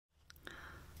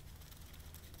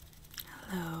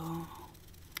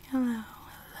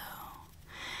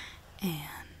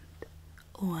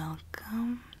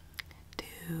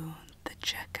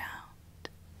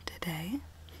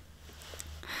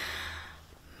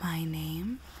My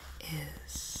name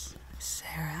is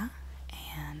Sarah,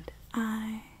 and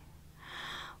I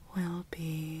will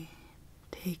be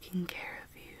taking care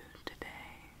of you today.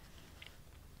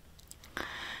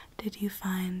 Did you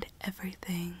find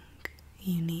everything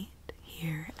you need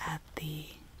here at the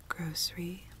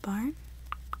grocery barn?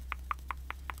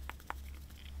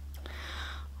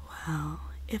 Well,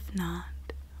 if not,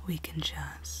 we can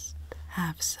just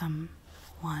have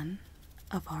one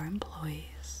of our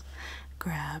employees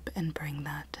grab and bring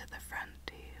that to the front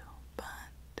to you.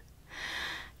 But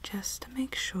just to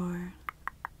make sure,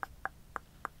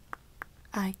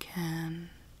 I can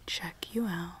check you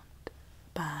out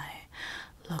by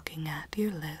looking at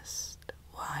your list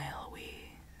while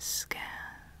we scan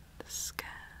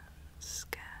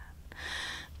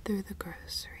through the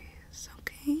groceries,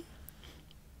 okay?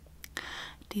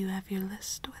 Do you have your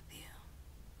list with you?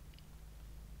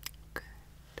 Good.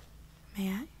 May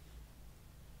I?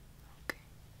 Okay.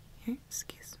 Here,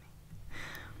 excuse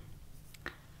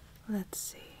me. Let's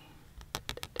see.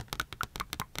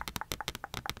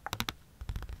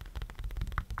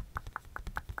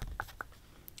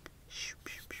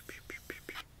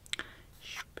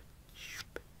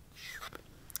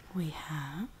 We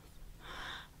have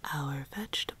our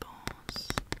vegetables,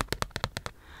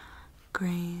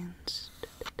 grains,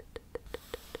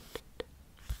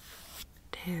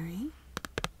 dairy,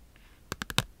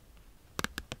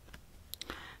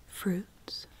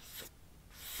 fruits,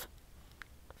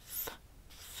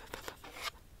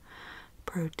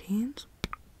 proteins,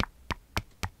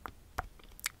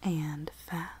 and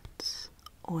fats,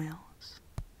 oils,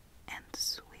 and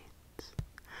sweets.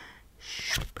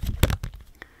 Shoop,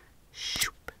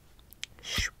 shoop,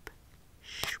 shoop,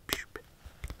 shoop, shoop.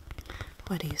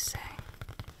 What do you say?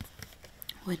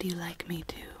 Would you like me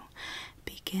to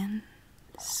begin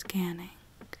scanning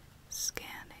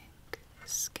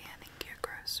your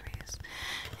groceries,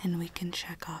 and we can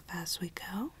check off as we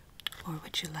go? Or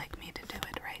would you like me to do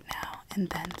it right now and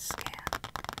then scan?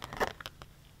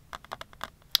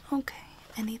 Okay,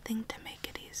 anything to make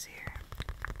it easier.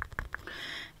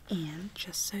 And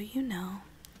just so you know,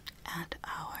 at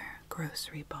our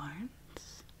grocery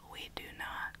barns, we do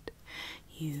not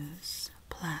use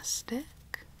plastic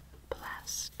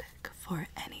for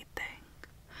anything.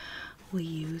 We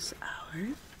use our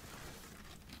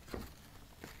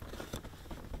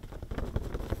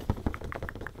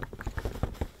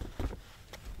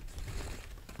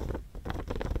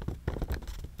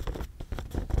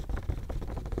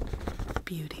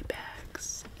beauty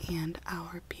bags, and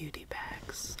our beauty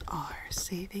bags are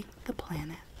saving the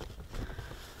planet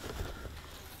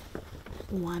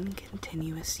one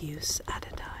continuous use at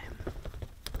a time.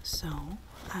 So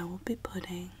I will be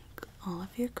putting all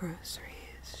of your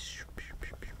groceries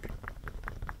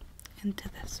into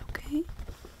this, okay?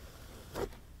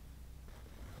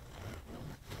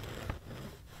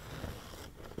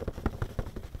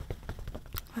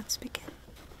 Let's begin.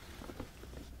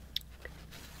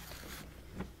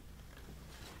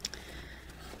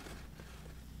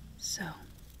 So,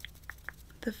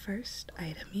 the first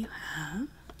item you have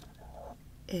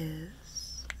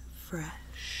is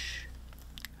fresh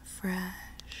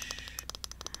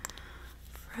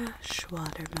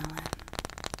watermelon.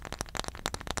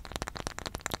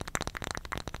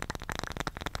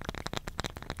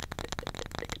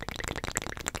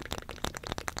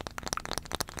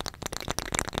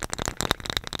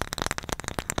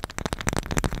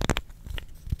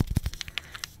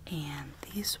 And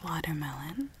these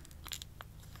watermelon,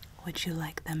 would you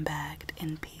like them bagged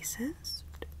in pieces?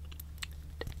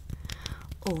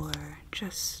 Or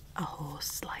just a whole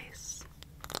slice?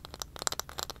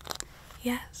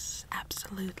 Yes,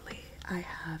 absolutely. I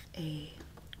have a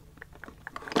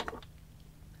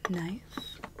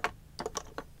knife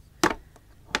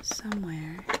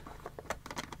somewhere,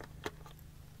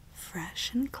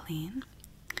 fresh and clean.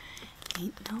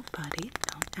 Ain't nobody,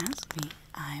 don't ask me.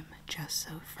 I'm just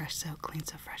so fresh, so clean,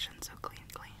 so fresh, and so clean.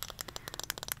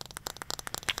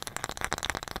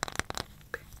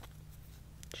 Okay.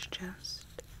 It's just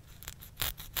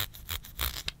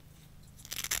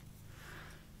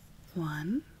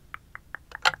 1,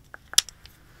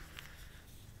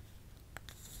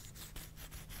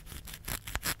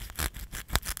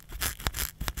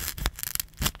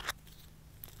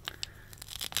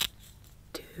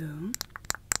 2,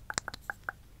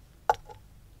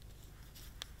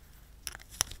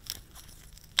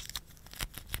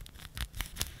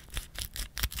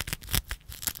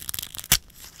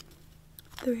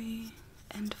 3,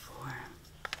 and 4.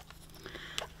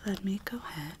 Let me go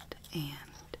ahead and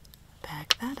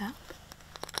bag that up.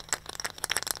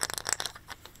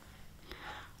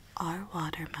 Our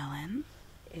watermelon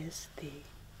is the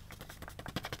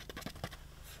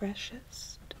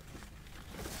freshest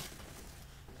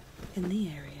in the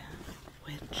area,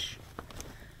 which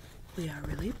we are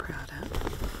really proud of.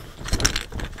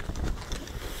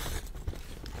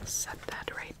 Set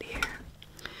that right here.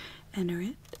 Enter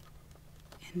it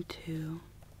into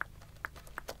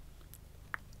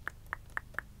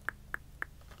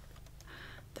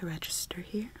the register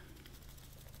here.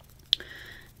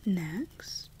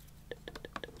 Next,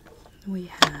 we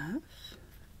have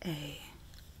a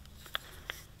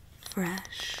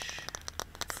fresh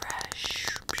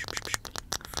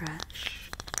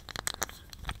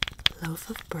loaf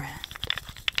of bread.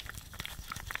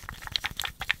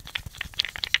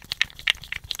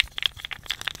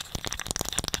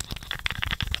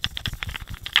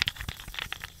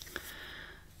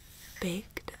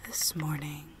 Baked this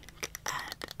morning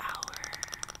at our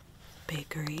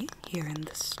bakery here in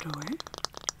the store.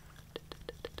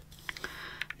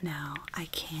 Now I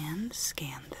can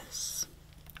scan this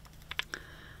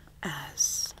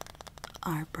as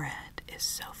our bread is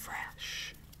so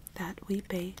fresh that we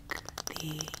bake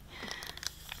the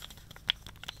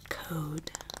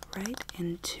code right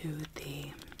into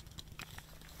the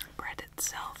bread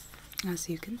itself. As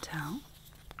you can tell,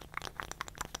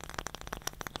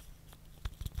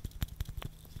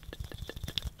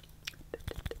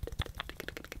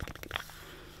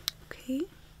 okay.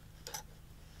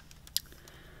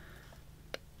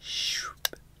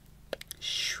 Shoop,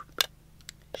 shoop,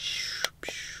 shoop,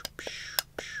 shoop,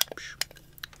 shoop, shoop.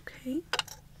 Okay.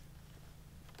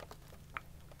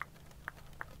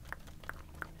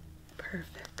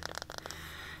 Perfect.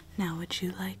 Now, would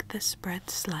you like this bread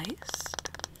sliced,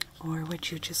 or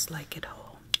would you just like it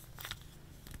whole?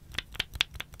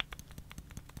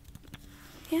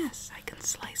 Yes, I can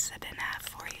slice it in half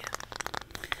for you.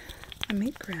 Let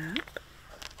me grab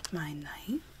my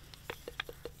knife.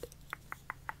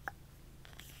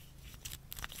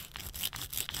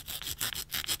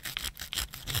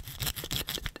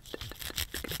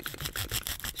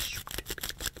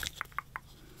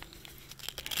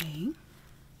 Okay,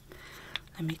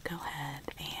 let me go ahead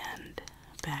and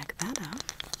bag that up.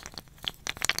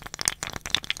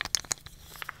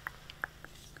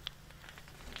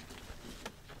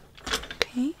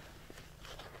 Okay,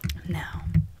 now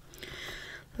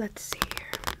let's see here.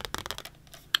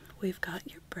 We've got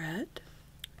your bread,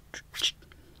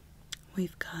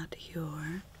 we've got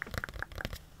your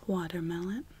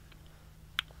watermelon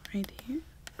right here.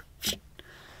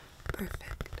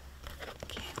 Perfect.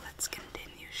 Okay, let's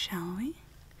continue, shall we?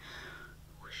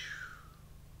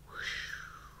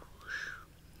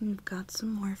 We've got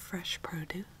some more fresh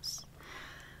produce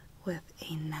with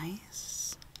a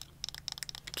nice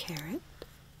carrot.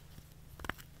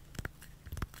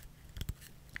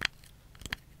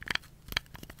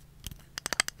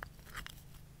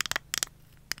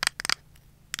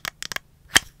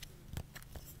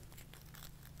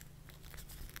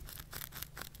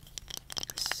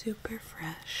 Super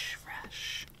fresh,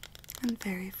 and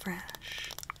very fresh.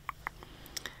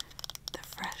 The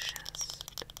freshest.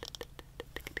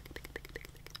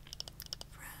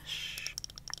 Fresh.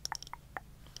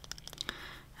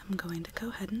 I'm going to go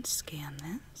ahead and scan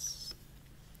this.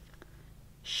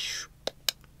 Shoop,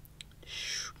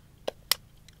 shoop,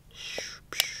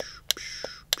 shoop, shoop,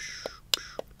 shoop,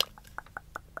 shoop.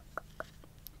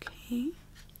 Okay.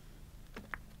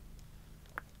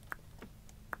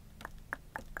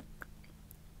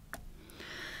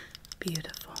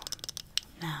 Beautiful.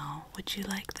 Now, would you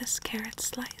like this carrot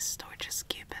sliced or just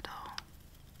keep it whole?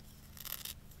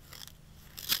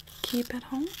 Keep it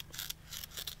whole?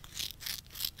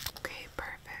 Okay,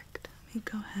 perfect. Let me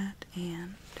go ahead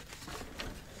and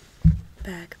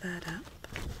bag that up.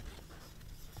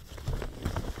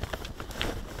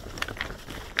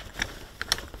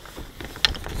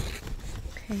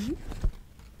 Okay.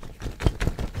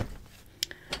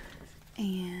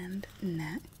 And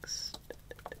next,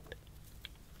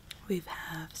 we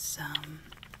have some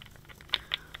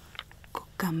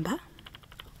cucumber,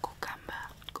 cucumber,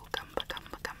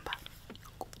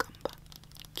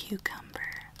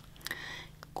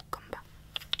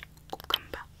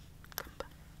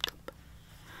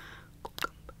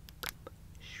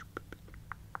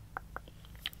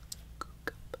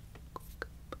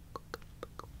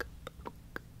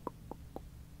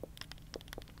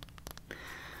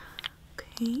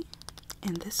 okay,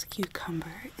 and this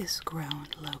cucumber is grown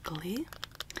locally,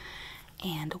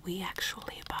 and we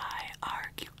actually buy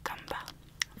our cucumber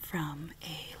from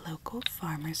a local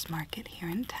farmer's market here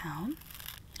in town.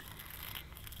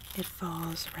 It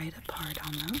falls right apart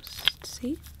almost,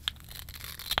 see?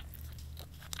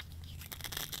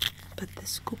 But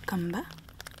this cucumber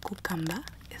cucumber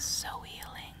is so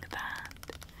healing that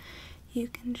you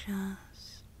can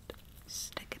just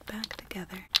stick it back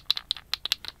together.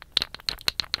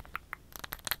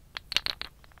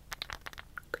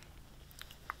 Okay.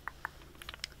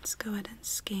 Let's go ahead and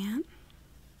scan.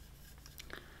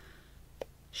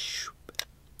 Shoop,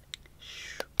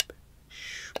 shoop,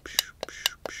 shoop, shoop,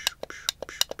 shoop, shoop, shoop,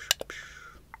 shoop,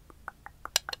 shoop.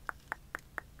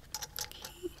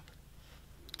 Okay.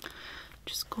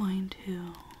 Just going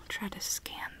to try to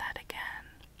scan that again.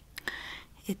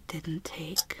 It didn't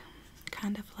take,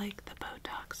 kind of like the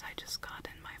Botox I just got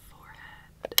in my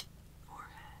forehead.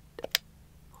 Forehead.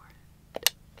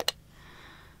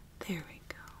 There we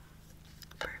go.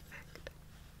 Perfect.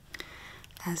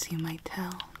 As you might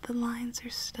tell, the lines are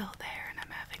still there and I'm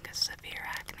having a severe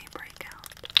acne breakout.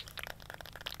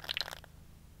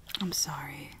 I'm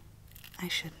sorry. I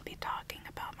shouldn't be talking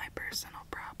about my personal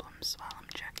problems while I'm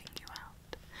checking you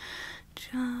out.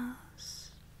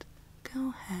 Just go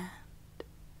ahead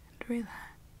and relax.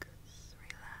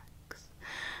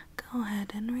 Go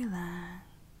ahead and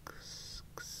relax.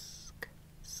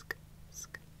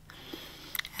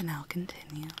 And I'll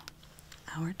continue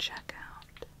our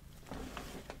checkout.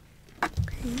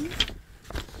 Okay.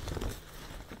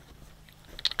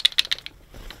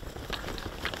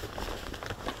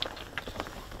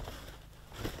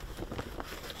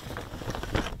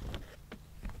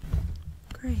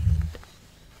 Great.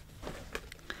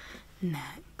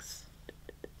 Next,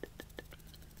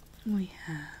 we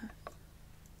have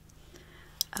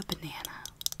a banana.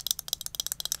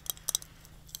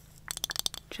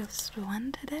 Just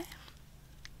one today?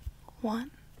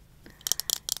 One?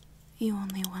 You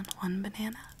only want one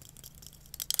banana?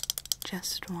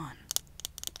 Just one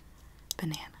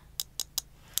banana.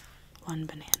 One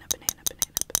banana.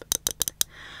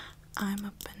 I'm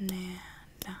a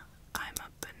banana.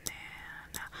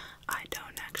 I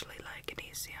don't actually like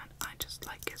Elysian. I just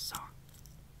like his song.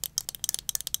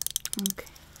 Okay,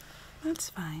 that's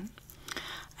fine.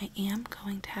 I am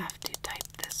going to have to type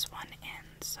this one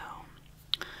in, so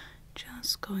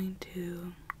just going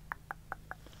to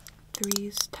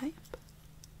 3's type.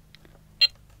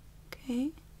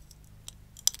 Okay.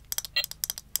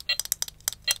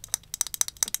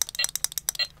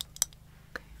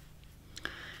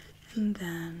 And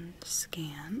then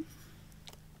scan.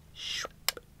 Shoop,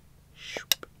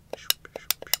 shoop, shoop,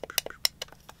 shoop, shoop, shoop.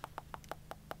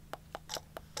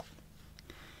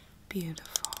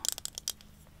 Beautiful.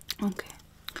 Okay,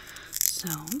 so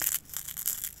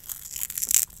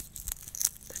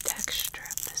the texture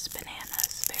of this banana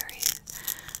is very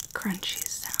crunchy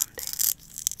sounding,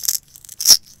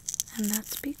 and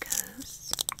that's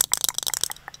because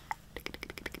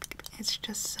it's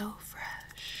just so fresh.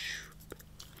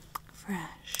 Let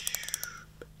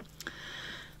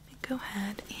me go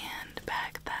ahead and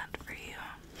bag that for you.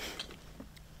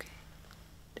 Okay.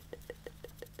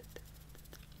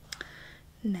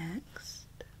 Next,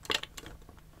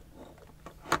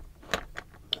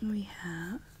 we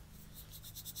have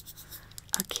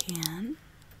a can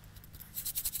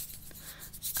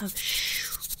of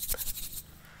shoop,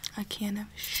 a can of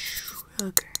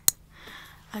sugar,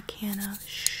 a can of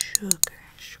sugar.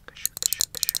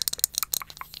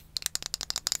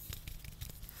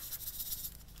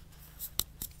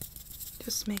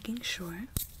 Just making sure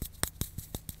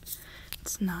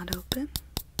it's not open.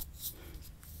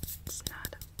 It's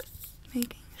not open.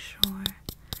 Making sure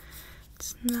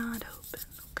it's not open,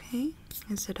 okay?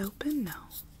 Is it open? No.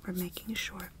 We're making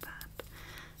sure of that.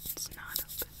 It's not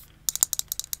open.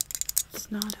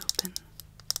 It's not open.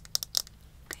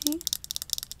 Okay?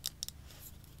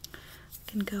 I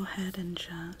can go ahead and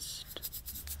just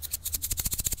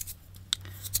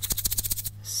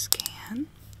scan.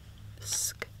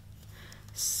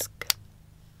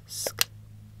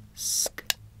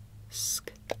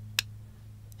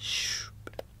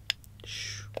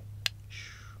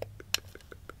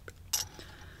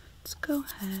 Go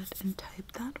ahead and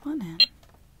type that one in.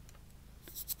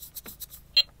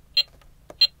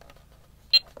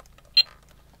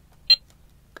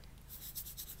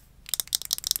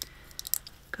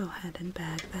 Go ahead and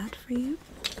bag that for you.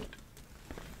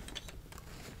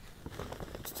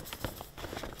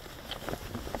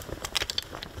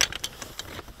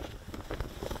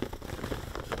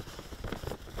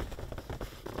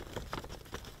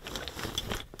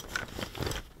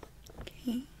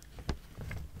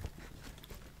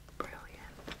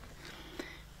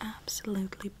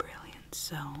 Absolutely brilliant.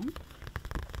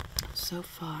 So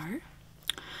far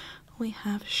we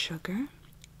have sugar,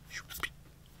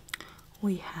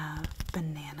 we have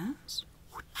bananas,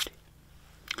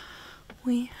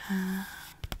 we have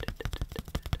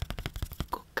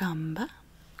cucumber,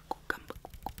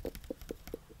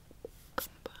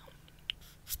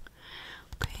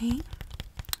 Okay,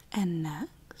 and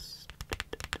next,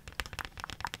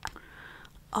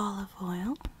 olive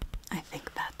oil. I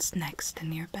think that's next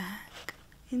in your bag.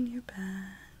 In your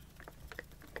bag.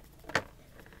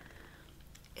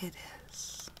 It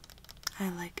is.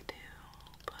 I like to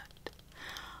put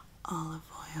olive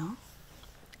oil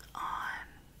on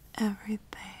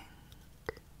everything,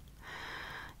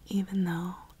 even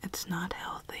though it's not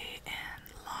healthy in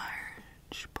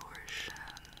large portions.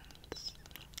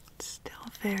 It's still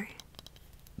very,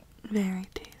 very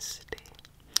tasty.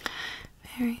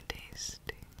 Very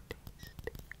tasty.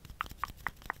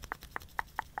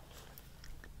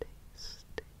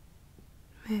 Tasty.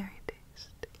 Very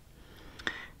tasty.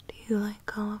 Do you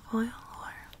like olive oil,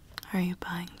 or are you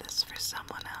buying this for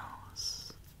someone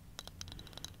else?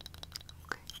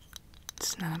 Okay.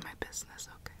 It's none of my business,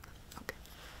 okay? Okay.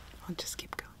 I'll just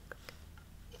keep going.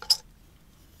 Okay.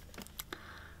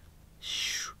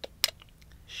 Shoop.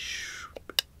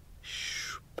 Shoop.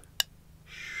 Shoop.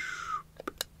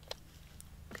 Shoop.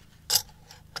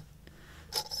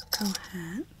 So go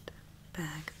ahead,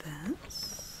 bag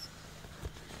this.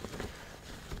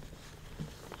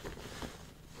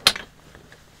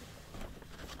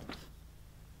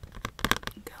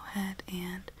 Go ahead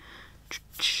and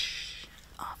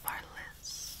off our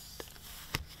list.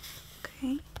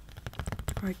 Okay,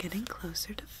 we're getting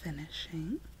closer to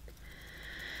finishing.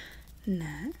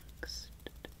 Next,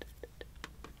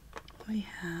 we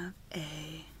have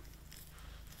a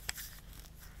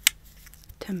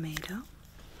tomato,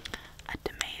 a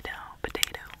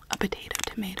potato,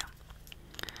 tomato.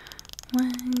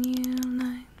 When you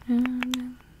like,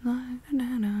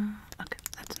 okay,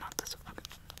 that's not this one.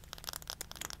 Okay.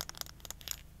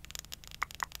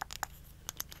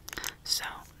 So,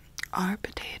 our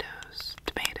tomatoes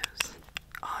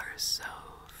are so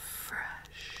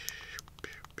fresh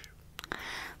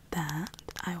that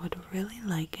I would really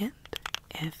like it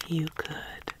if you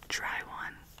could try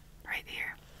one right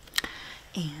here.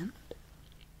 And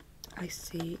I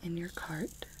see in your cart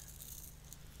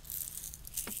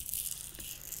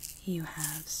you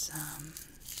have some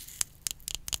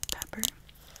pepper.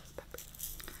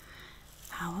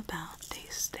 How about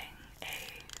tasting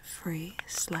a free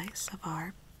slice of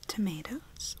our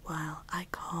tomatoes while I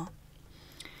call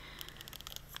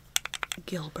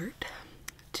Gilbert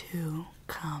to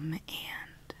come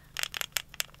and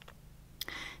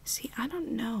see? I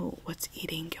don't know what's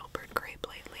eating Gilbert Grape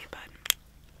lately, but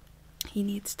he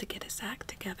needs to get his act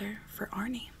together for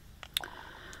Arnie.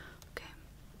 Okay,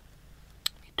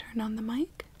 let me turn on the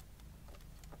mic.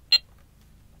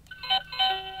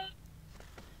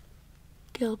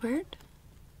 Gilbert,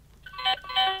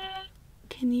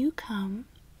 can you come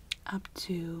up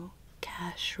to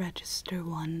cash register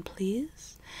 1,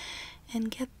 please, and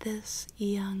get this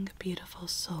young, beautiful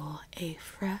soul a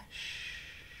fresh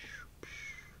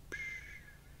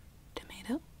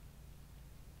tomato?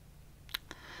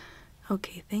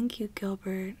 Okay, thank you,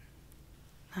 Gilbert.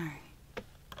 Alright.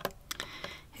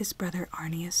 His brother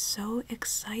Arnie is so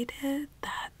excited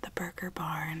that the Burger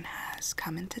Barn has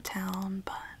come into town,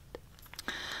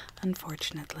 but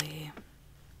unfortunately,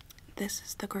 this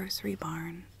is the grocery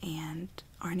barn, and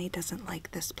Arnie doesn't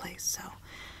like this place, so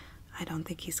I don't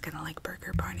think he's gonna like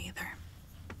Burger Barn either.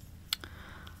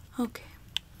 Okay,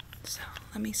 so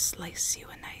let me slice you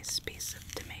a nice piece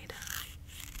of tomato.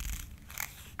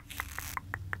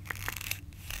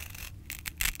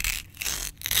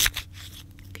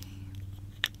 Okay,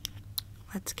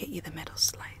 let's get you the middle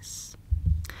slice.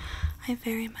 I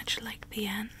very much like the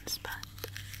ends, but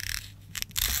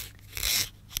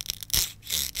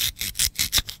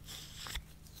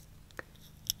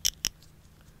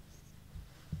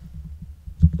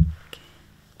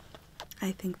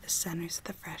I think the center's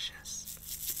the freshest.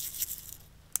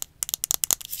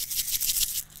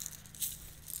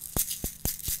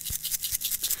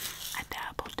 A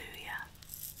dab will do ya.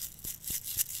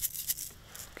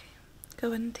 Okay, go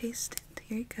ahead and taste it.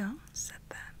 Here you go. Set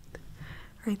that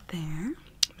right there. I'm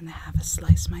gonna have a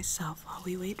slice myself while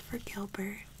we wait for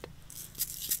Gilbert.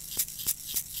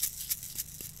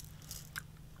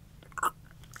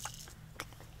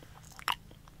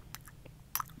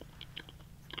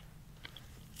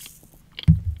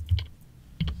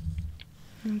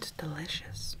 It's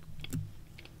delicious.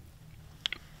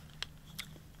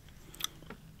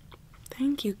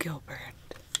 Thank you, Gilbert.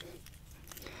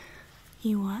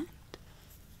 You what?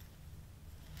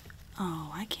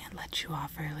 Oh, I can't let you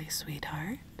off early,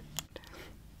 sweetheart.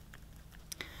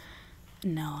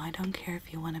 No, I don't care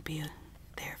if you want to be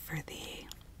there for the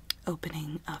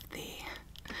opening of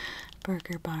the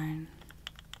Burger Barn.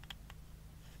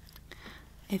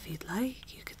 If you'd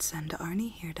like, you could send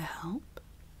Arnie here to help.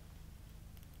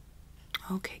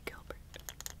 Okay, Gilbert.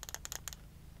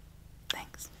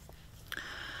 Thanks.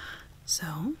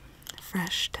 So,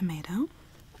 fresh tomato.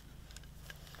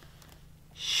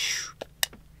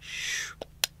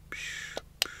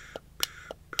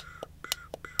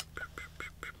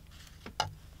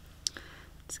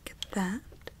 Let's get that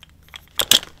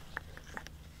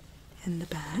in the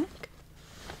bag.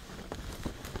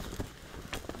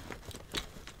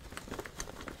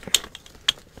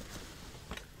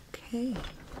 Okay,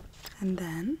 and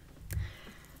then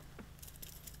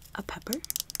a pepper,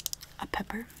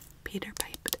 Peter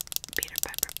Piper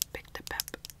picked a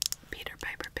pepper, Peter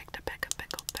Piper picked a peck of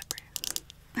pickled peppers.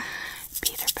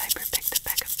 Peter Piper picked a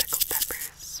peck of pickled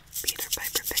peppers. Peter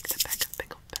Piper picked a peck of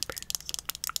pickled peppers.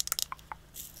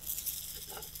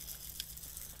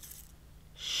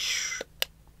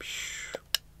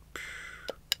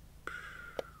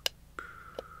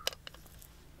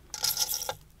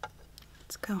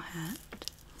 Let's go ahead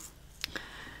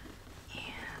and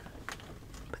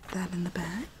put that in the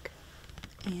bag.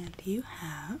 And you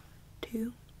have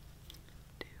two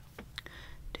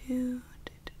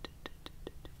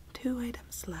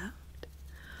items left.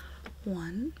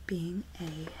 One being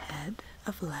a head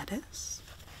of lettuce.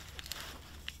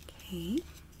 Okay.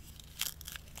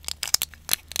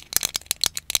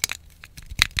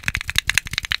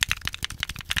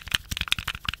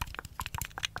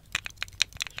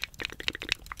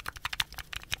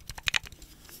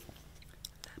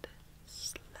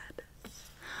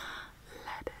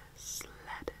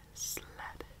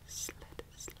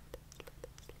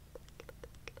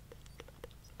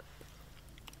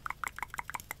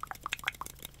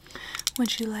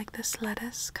 Would you like this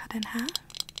lettuce cut in half?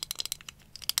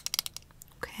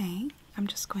 Okay, I'm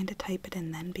just going to type it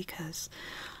in then because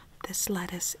this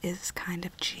lettuce is kind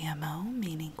of GMO,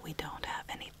 meaning we don't have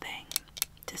anything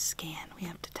to scan. We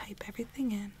have to type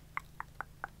everything in.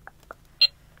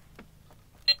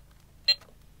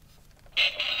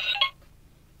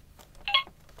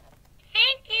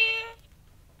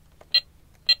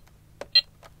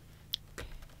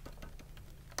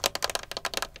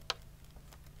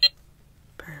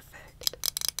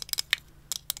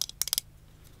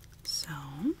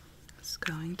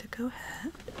 Going to go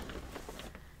ahead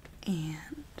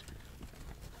and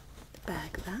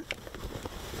bag that.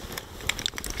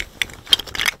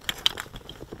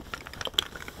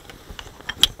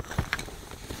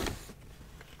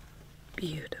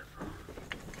 Beautiful.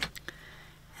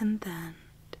 And then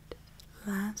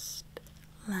last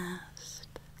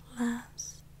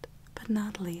but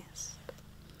not least,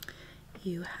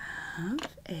 you have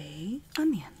an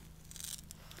onion.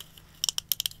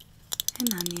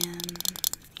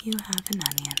 You have an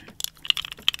onion.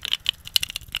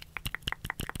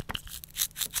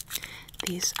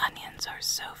 These onions are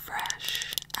so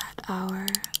fresh at our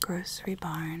grocery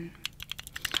barn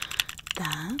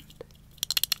that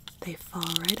they fall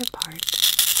right apart,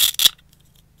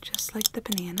 just like the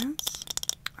bananas,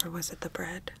 or was it the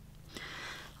bread?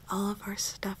 All of our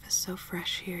stuff is so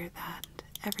fresh here that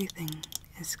everything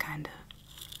is kind of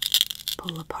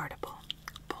pull-apartable.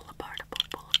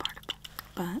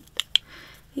 But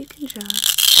you can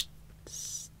just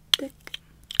stick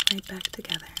right back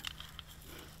together.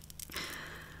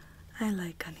 I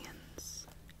like onions.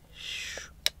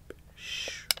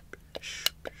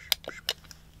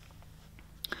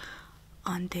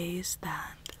 On days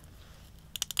that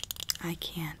I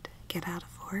can't get out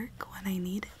of work when I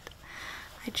need it,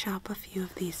 I chop a few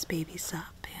of these babies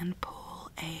up and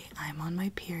pull a I'm on my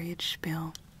period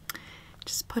spiel.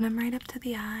 Just put them right up to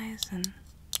the eyes and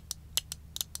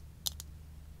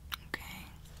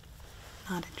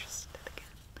not interested again.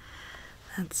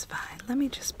 That's fine. Let me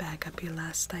just bag up your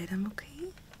last item, okay?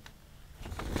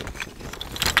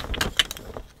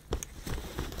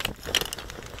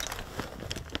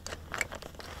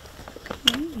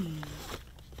 Okay.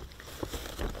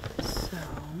 So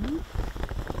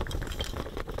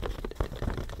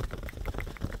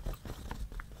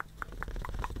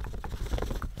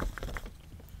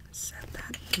set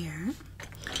that here.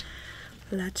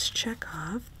 Let's check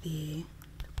off the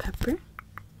pepper,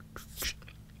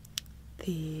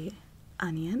 the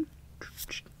onion,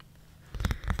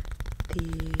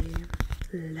 the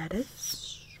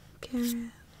lettuce,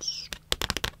 carrots.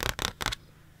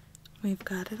 We've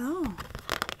got it all.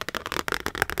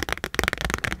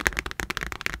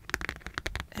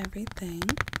 Everything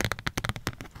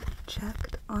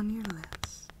checked on your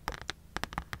list.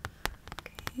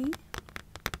 Okay.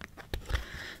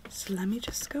 So let me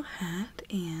just go ahead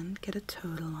and get a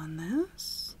total on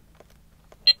this.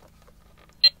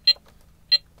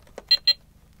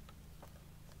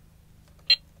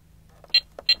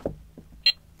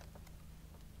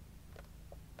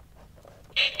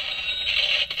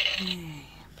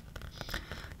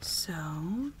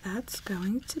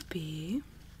 going to be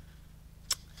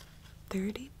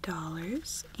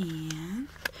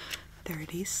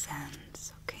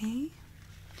 $30.30, okay?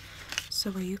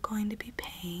 So are you going to be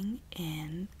paying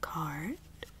in card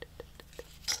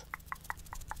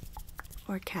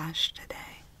or cash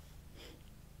today?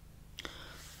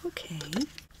 Okay,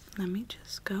 let me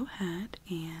just go ahead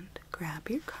and grab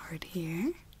your card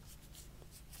here.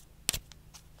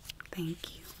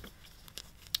 Thank you.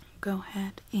 Go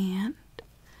ahead and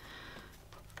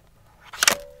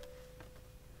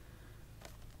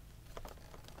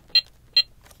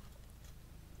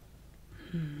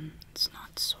it's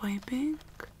not swiping.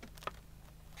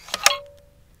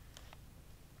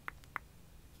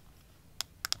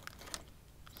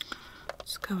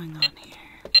 What's going on here?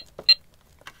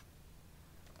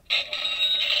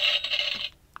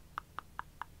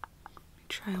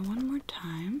 Try one more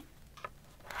time.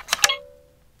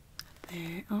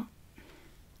 There. Oh,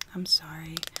 I'm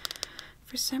sorry.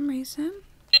 For some reason,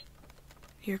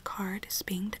 your card is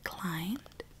being declined.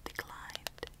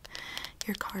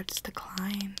 Your card's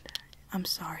declined. I'm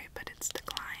sorry, but it's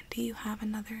declined. Do you have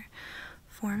another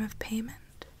form of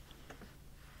payment?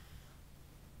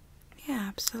 Yeah,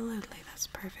 absolutely. That's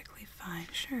perfectly fine.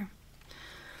 Sure.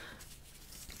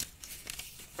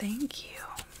 Thank you.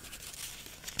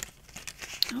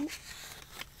 Oh,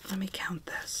 let me count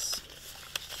this.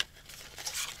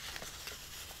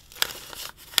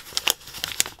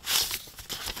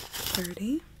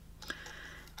 30,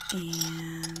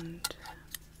 and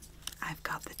I've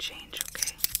got the change,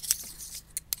 okay?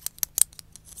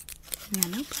 Yeah,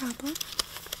 no problem.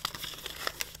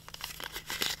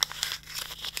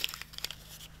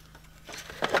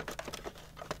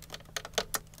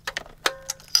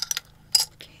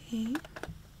 Okay.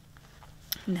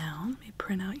 Now, let me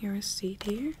print out your receipt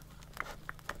here.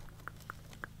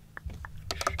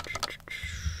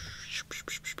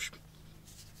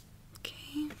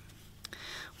 Okay.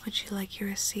 Would you like your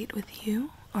receipt with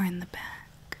you or in the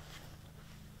back?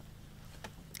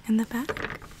 In the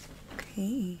back?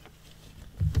 Okay.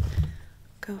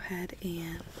 Go ahead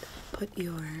and put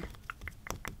your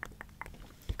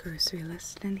grocery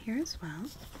list in here as well.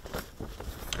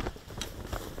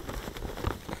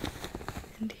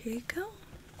 And here you go.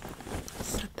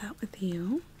 Set that with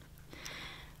you.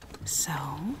 So,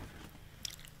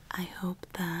 I hope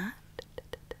that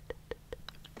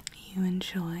you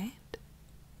enjoyed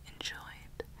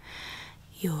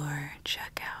your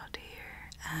checkout here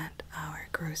at our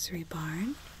grocery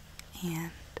barn, and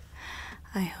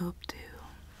I hope to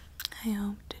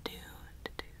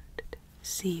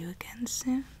see you again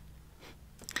soon.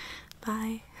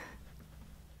 Bye.